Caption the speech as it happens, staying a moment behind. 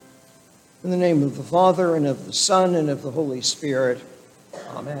In the name of the Father, and of the Son, and of the Holy Spirit.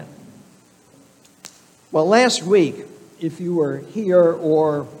 Amen. Well, last week, if you were here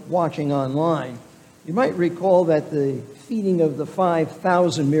or watching online, you might recall that the feeding of the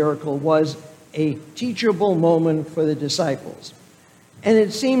 5,000 miracle was a teachable moment for the disciples. And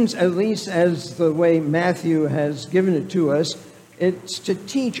it seems, at least as the way Matthew has given it to us, it's to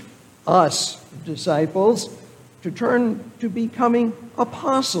teach us, disciples, to turn to becoming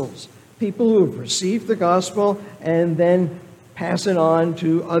apostles, people who have received the gospel and then pass it on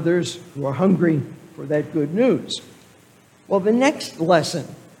to others who are hungry for that good news. Well, the next lesson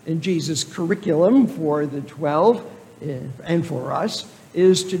in Jesus' curriculum for the 12 and for us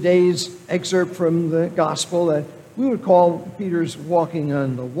is today's excerpt from the gospel that we would call Peter's walking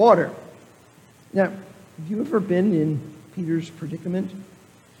on the water. Now, have you ever been in Peter's predicament?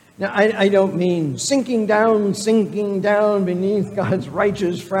 Now, I don't mean sinking down beneath God's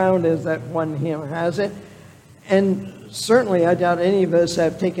righteous frown, as that one hymn has it. And certainly, I doubt any of us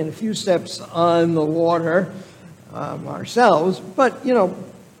have taken a few steps on the water ourselves. But,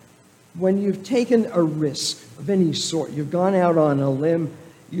 when you've taken a risk of any sort, you've gone out on a limb,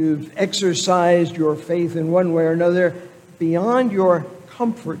 you've exercised your faith in one way or another beyond your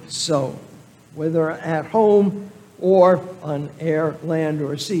comfort zone, whether at home or on air, land,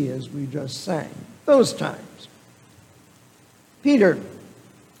 or sea, as we just sang. Those times. Peter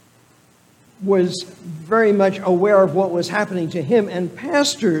was very much aware of what was happening to him, and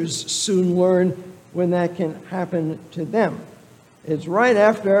pastors soon learn when that can happen to them. It's right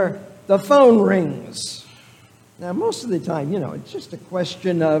after the phone rings. Now, most of the time, it's just a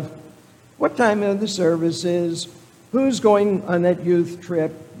question of what time of the service is, who's going on that youth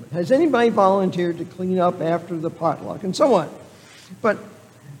trip, has anybody volunteered to clean up after the potluck, and so on. But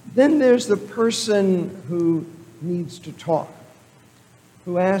then there's the person who needs to talk,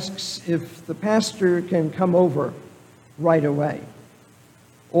 who asks if the pastor can come over right away,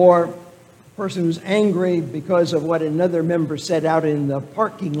 or a person who's angry because of what another member said out in the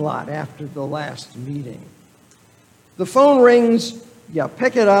parking lot after the last meeting. The phone rings, you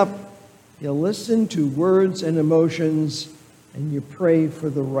pick it up, you listen to words and emotions, and you pray for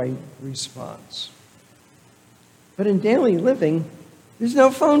the right response. But in daily living, there's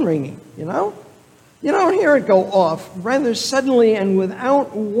no phone ringing, You don't hear it go off rather suddenly and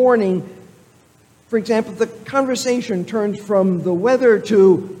without warning. For example, the conversation turns from the weather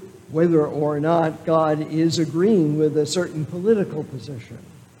to whether or not God is agreeing with a certain political position.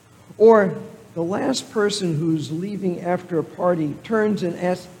 Or the last person who's leaving after a party turns and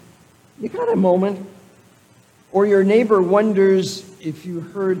asks, "You got a moment?" Or your neighbor wonders if you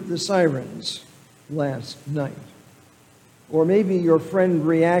heard the sirens last night. Or maybe your friend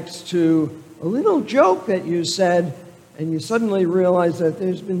reacts to a little joke that you said, and you suddenly realize that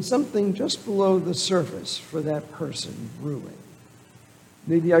there's been something just below the surface for that person brewing.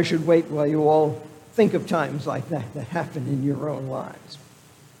 Maybe I should wait while you all think of times like that happen in your own lives.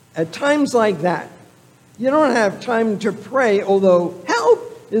 At times like that, you don't have time to pray, although help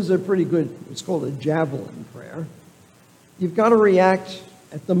is a pretty good, it's called a javelin prayer. You've got to react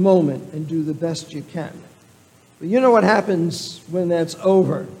at the moment and do the best you can. But you know what happens when that's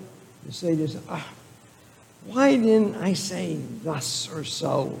over? You say to yourself, why didn't I say thus or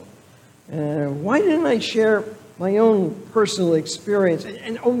so? Why didn't I share my own personal experience?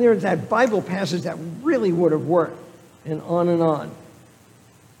 And there's that Bible passage that really would have worked, and on and on.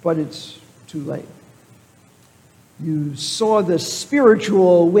 But it's too late. You saw the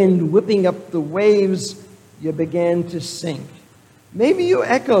spiritual wind whipping up the waves. You began to sink. Maybe you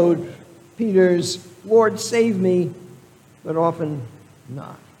echoed Peter's, "Lord, save me," but often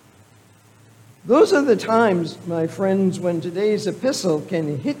not. Those are the times, my friends, when today's epistle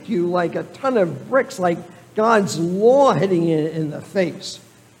can hit you like a ton of bricks, like God's law hitting you in the face.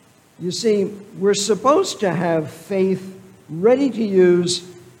 You see, we're supposed to have faith ready to use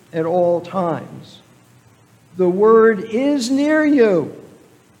at all times. The word is near you,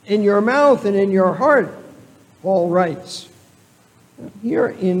 in your mouth and in your heart, Paul writes. Here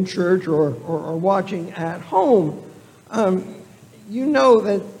in church or watching at home, you know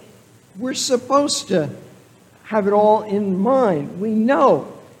that we're supposed to have it all in mind. We know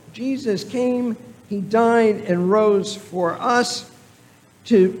Jesus came, he died and rose for us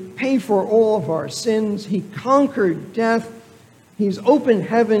to pay for all of our sins. He conquered death. He's opened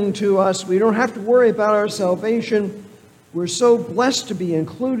heaven to us. We don't have to worry about our salvation. We're so blessed to be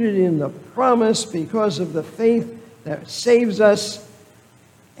included in the promise because of the faith that saves us.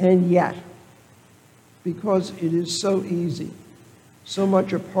 And yet, because it is so easy, so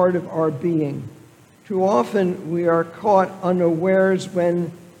much a part of our being, too often we are caught unawares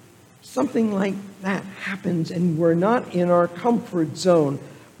when something like that happens and we're not in our comfort zone,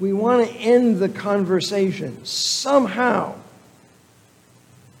 we want to end the conversation somehow.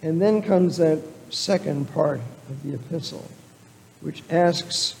 And then comes that second part of the epistle, which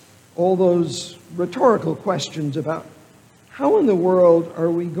asks all those rhetorical questions about how in the world are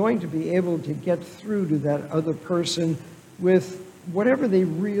we going to be able to get through to that other person with whatever they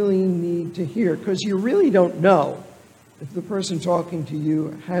really need to hear, because you really don't know if the person talking to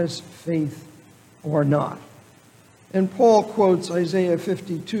you has faith or not. And Paul quotes Isaiah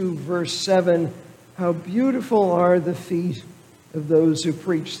 52, verse 7, "How beautiful are the feet of those who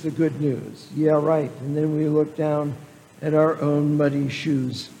preach the good news." Yeah, right. And then we look down at our own muddy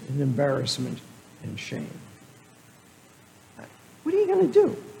shoes in embarrassment and shame. What are you going to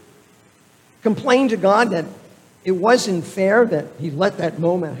do? Complain to God that it wasn't fair that he let that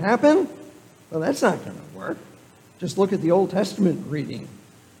moment happen? Well, that's not going to work. Just look at the Old Testament reading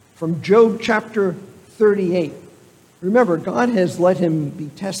from Job chapter 38. Remember, God has let him be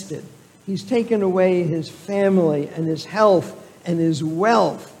tested. He's taken away his family and his health and his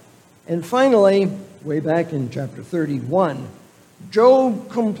wealth. And finally, way back in chapter 31, Job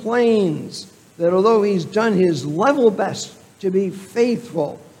complains that although he's done his level best to be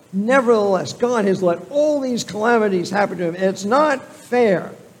faithful, nevertheless, God has let all these calamities happen to him. It's not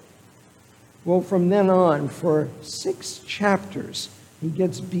fair. Well, from then on, for 6 chapters, he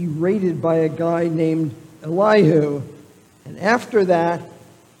gets berated by a guy named Elihu. And after that,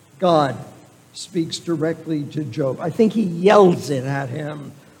 God speaks directly to Job. I think he yells it at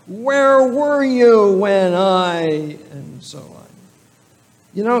him. "Where were you when I..." and so on.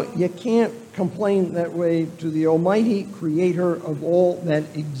 You know, you can't complain that way to the almighty creator of all that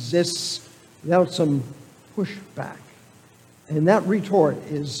exists without some pushback. And that retort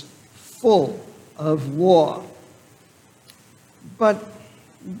is full of law. But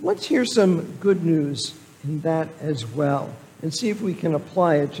let's hear some good news in that as well and see if we can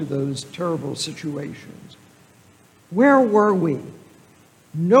apply it to those terrible situations. Where were we?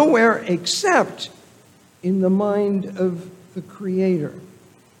 Nowhere except in the mind of the Creator.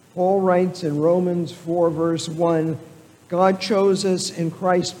 Paul writes in Romans 4, verse 1, "God chose us in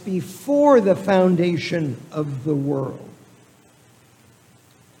Christ before the foundation of the world."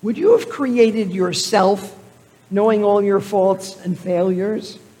 Would you have created yourself knowing all your faults and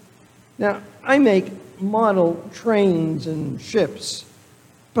failures? Now, I make model trains and ships,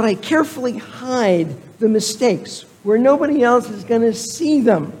 but I carefully hide the mistakes where nobody else is going to see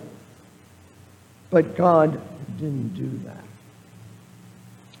them. But God didn't do that.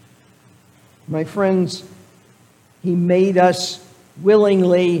 My friends, he made us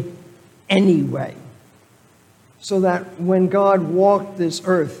willingly anyway, so that when God walked this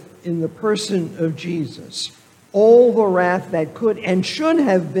earth in the person of Jesus, all the wrath that could and should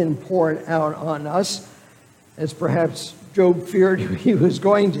have been poured out on us, as perhaps Job feared he was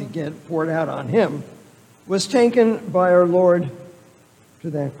going to get poured out on him, was taken by our Lord to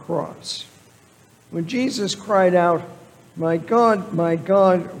that cross. When Jesus cried out, my God,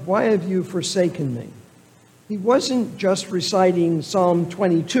 why have you forsaken me?" He wasn't just reciting Psalm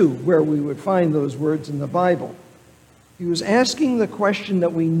 22, where we would find those words in the Bible. He was asking the question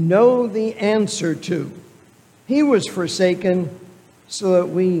that we know the answer to. He was forsaken so that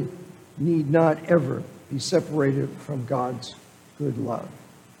we need not ever be separated from God's good love.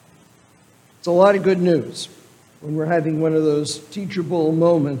 It's a lot of good news when we're having one of those teachable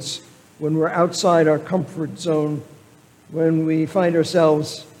moments, when we're outside our comfort zone, when we find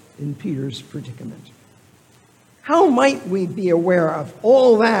ourselves in Peter's predicament. How might we be aware of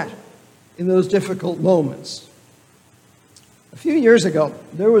all that in those difficult moments? A few years ago,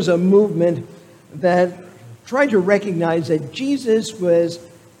 there was a movement that tried to recognize that Jesus was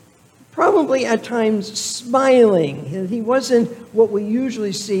probably at times smiling. He wasn't what we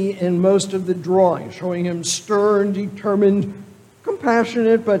usually see in most of the drawings, showing him stern, determined,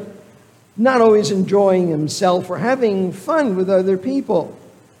 compassionate, but not always enjoying himself or having fun with other people.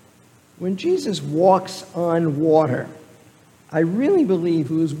 When Jesus walks on water, I really believe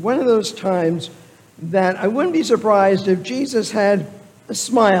it was one of those times that I wouldn't be surprised if Jesus had a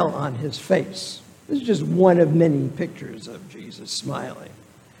smile on his face. This is just one of many pictures of Jesus smiling.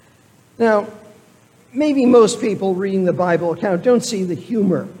 Now, maybe most people reading the Bible account don't see the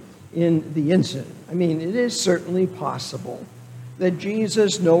humor in the incident. I mean, it is certainly possible that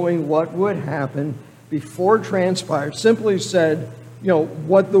Jesus, knowing what would happen before it transpired, simply said,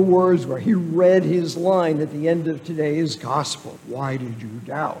 what the words were. He read his line at the end of today's gospel. Why did you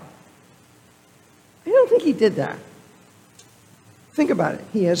doubt? I don't think he did that. Think about it.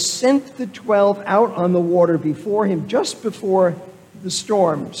 He has sent the 12 out on the water before him just before the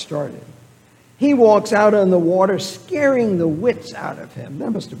storm started. He walks out on the water, scaring the wits out of him.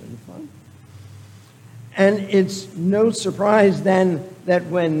 That must have been fun. And it's no surprise then that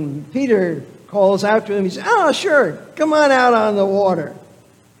when Peter calls out to him, he says, "Oh, sure, come on out on the water."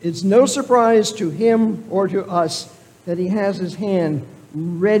 It's no surprise to him or to us that he has his hand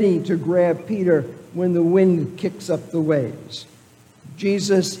ready to grab Peter when the wind kicks up the waves.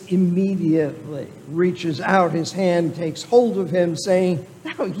 Jesus immediately reaches out his hand, takes hold of him, saying,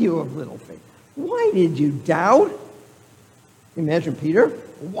 "Now you of little faith, why did you doubt?" Imagine Peter.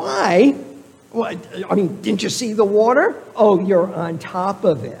 Why? What, I mean, didn't you see the water? Oh, you're on top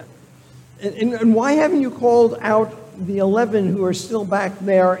of it. And why haven't you called out the 11 who are still back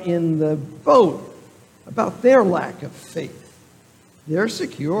there in the boat about their lack of faith? They're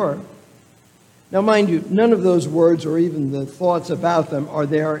secure. Now, mind you, none of those words or even the thoughts about them are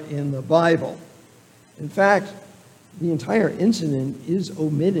there in the Bible. In fact, the entire incident is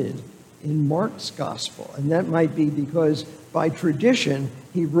omitted in Mark's gospel, and that might be because by tradition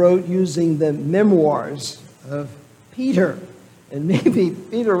he wrote using the memoirs of Peter, and maybe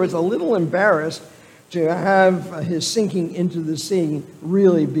Peter was a little embarrassed to have his sinking into the sea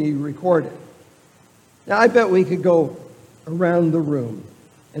really be recorded. Now, I bet we could go around the room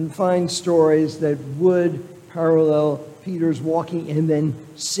and find stories that would parallel Peter's walking and then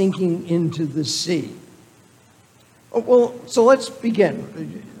sinking into the sea. Oh, well, so let's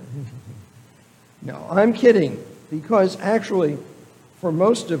begin. No, I'm kidding, because actually, for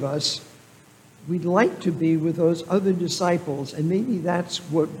most of us, we'd like to be with those other disciples, and maybe that's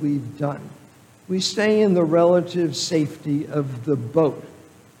what we've done. We stay in the relative safety of the boat.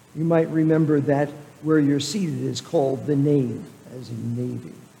 You might remember that where you're seated is called the nave, as in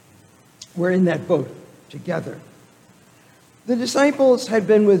Navy. We're in that boat together. The disciples had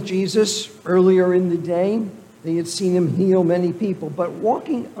been with Jesus earlier in the day. They had seen him heal many people, but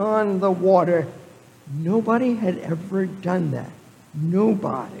walking on the water, nobody had ever done that.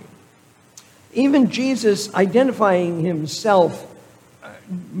 Nobody. Even Jesus identifying himself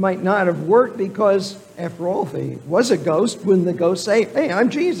might not have worked because, after all, if he was a ghost, wouldn't the ghost say, "Hey, I'm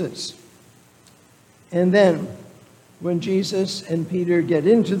Jesus"? And then, when Jesus and Peter get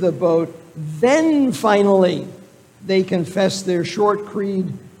into the boat, then finally they confess their short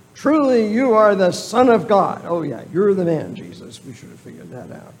creed, "Truly you are the Son of God." Oh yeah, you're the man, Jesus. We should have figured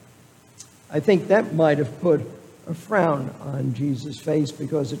that out. I think that might have put a frown on Jesus' face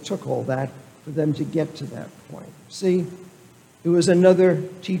because it took all that for them to get to that point. See, it was another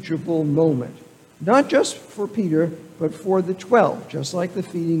teachable moment, not just for Peter, but for the 12, just like the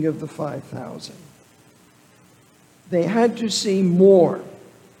feeding of the 5,000. They had to see more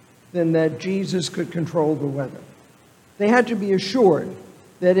than that Jesus could control the weather. They had to be assured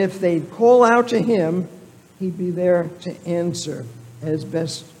that if they'd call out to him, he'd be there to answer as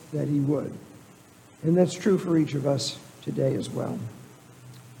best that he would. And that's true for each of us today as well.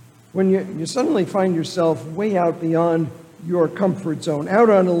 When you suddenly find yourself way out beyond your comfort zone, out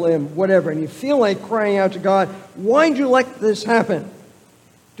on a limb, whatever, and you feel like crying out to God, "Why'd you let this happen?"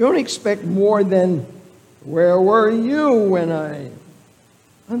 Don't expect more than, "Where were you when I..."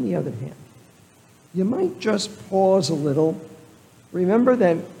 On the other hand, you might just pause a little, remember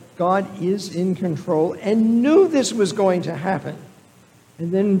that God is in control and knew this was going to happen,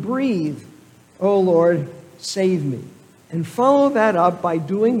 and then breathe, "Oh Lord, save me." And follow that up by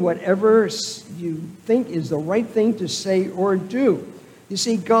doing whatever you think is the right thing to say or do. You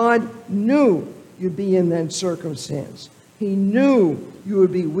see, God knew you'd be in that circumstance. He knew you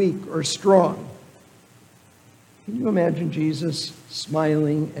would be weak or strong. Can you imagine Jesus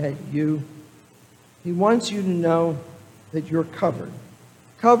smiling at you? He wants you to know that you're covered.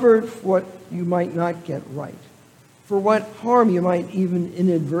 Covered for what you might not get right, for what harm you might even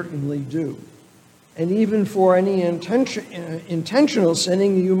inadvertently do, and even for any intentional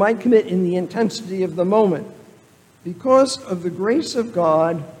sinning you might commit in the intensity of the moment. Because of the grace of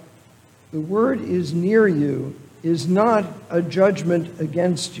God, the word "is near you" is not a judgment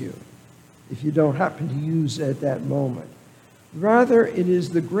against you if you don't happen to use it at that moment. Rather, it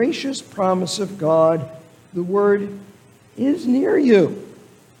is the gracious promise of God. The word is near you,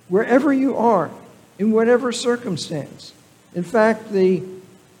 wherever you are, in whatever circumstance. In fact, the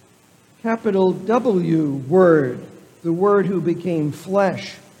capital W word, the Word who became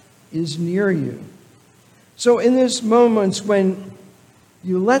flesh, is near you. So in these moments when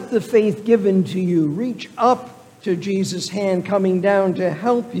you let the faith given to you reach up to Jesus' hand coming down to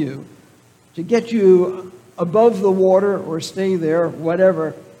help you, to get you above the water or stay there,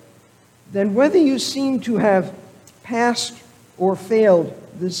 whatever, then whether you seem to have passed or failed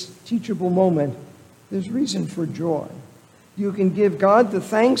this teachable moment, there's reason for joy. You can give God the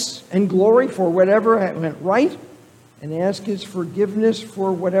thanks and glory for whatever went right and ask his forgiveness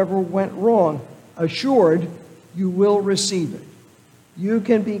for whatever went wrong. Assured, you will receive it. You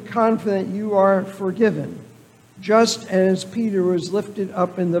can be confident you are forgiven, just as Peter was lifted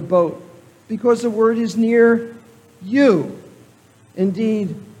up in the boat, because the word is near you.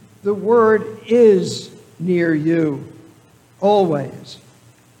 Indeed, the word is near you, always.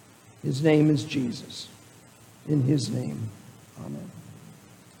 His name is Jesus. In his name, amen.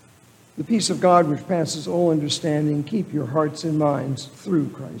 The peace of God, which passes all understanding, keep your hearts and minds through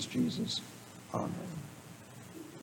Christ Jesus. Amen.